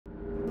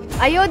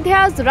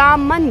Ayodhya's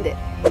Ram Mandir.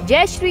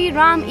 Jai Shri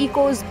Ram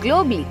echoes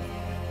globally.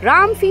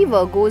 Ram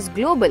fever goes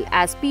global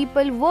as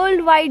people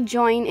worldwide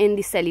join in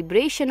the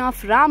celebration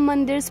of Ram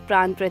Mandir's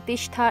Pran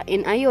Prathistha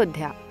in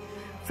Ayodhya.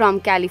 From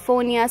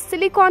California's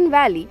Silicon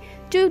Valley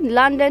to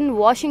London,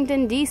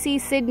 Washington DC,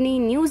 Sydney,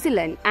 New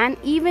Zealand and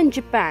even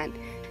Japan,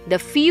 the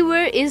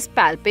fever is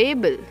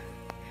palpable.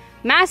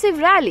 Massive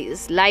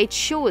rallies, light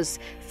shows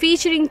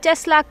featuring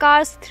Tesla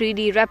cars,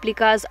 3D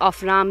replicas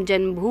of Ram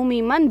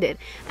Janmabhoomi Mandir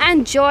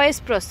and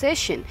joyous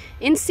procession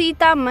in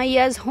Sita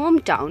Maiya's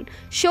hometown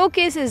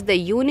showcases the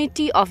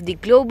unity of the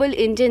global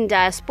Indian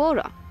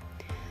diaspora.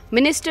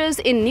 Ministers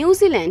in New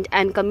Zealand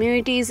and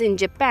communities in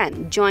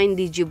Japan joined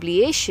the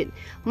jubilation,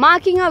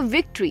 marking a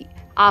victory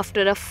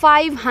after a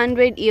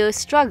 500-year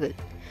struggle.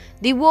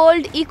 The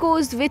world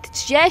echoes with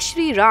Jai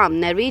Shri Ram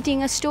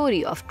narrating a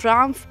story of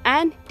triumph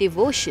and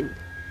devotion.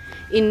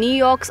 In New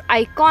York's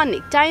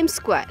iconic Times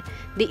Square,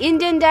 the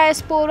Indian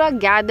diaspora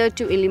gathered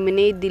to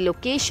illuminate the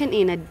location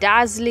in a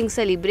dazzling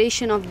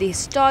celebration of the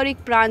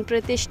historic Pran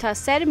Pratishtha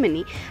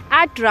ceremony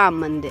at Ram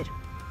Mandir.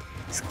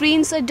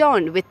 Screens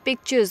adorned with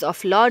pictures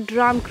of Lord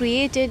Ram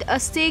created a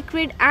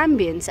sacred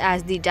ambience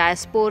as the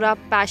diaspora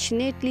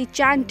passionately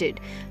chanted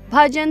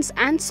bhajans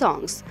and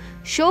songs,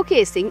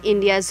 showcasing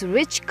India's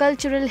rich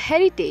cultural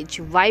heritage,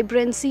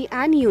 vibrancy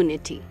and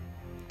unity.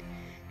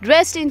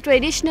 Dressed in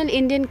traditional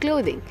Indian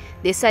clothing,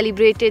 they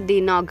celebrated the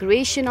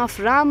inauguration of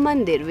Ram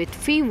Mandir with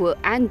fervour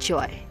and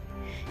joy,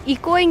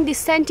 echoing the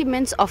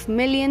sentiments of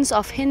millions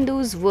of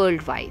Hindus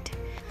worldwide.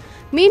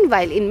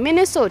 Meanwhile, in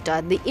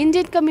Minnesota, the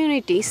Indian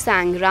community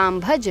sang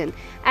Ram Bhajan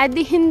at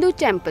the Hindu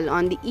temple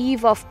on the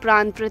eve of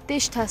Pran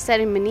Pratishtha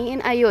ceremony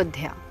in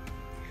Ayodhya.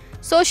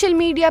 Social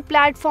media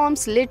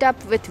platforms lit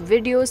up with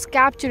videos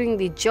capturing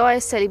the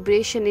joyous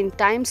celebration in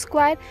Times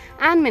Square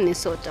and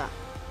Minnesota.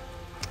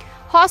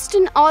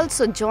 Houston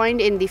also joined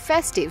in the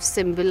festives,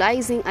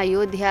 symbolizing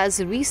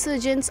Ayodhya's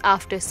resurgence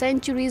after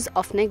centuries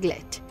of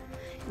neglect.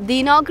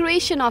 The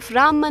inauguration of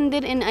Ram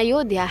Mandir in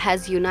Ayodhya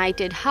has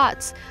united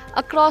hearts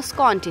across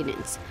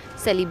continents,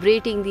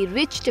 celebrating the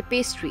rich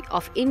tapestry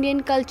of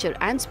Indian culture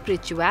and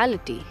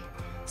spirituality.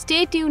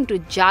 Stay tuned to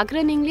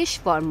Jagran English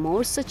for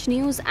more such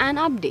news and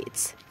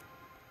updates.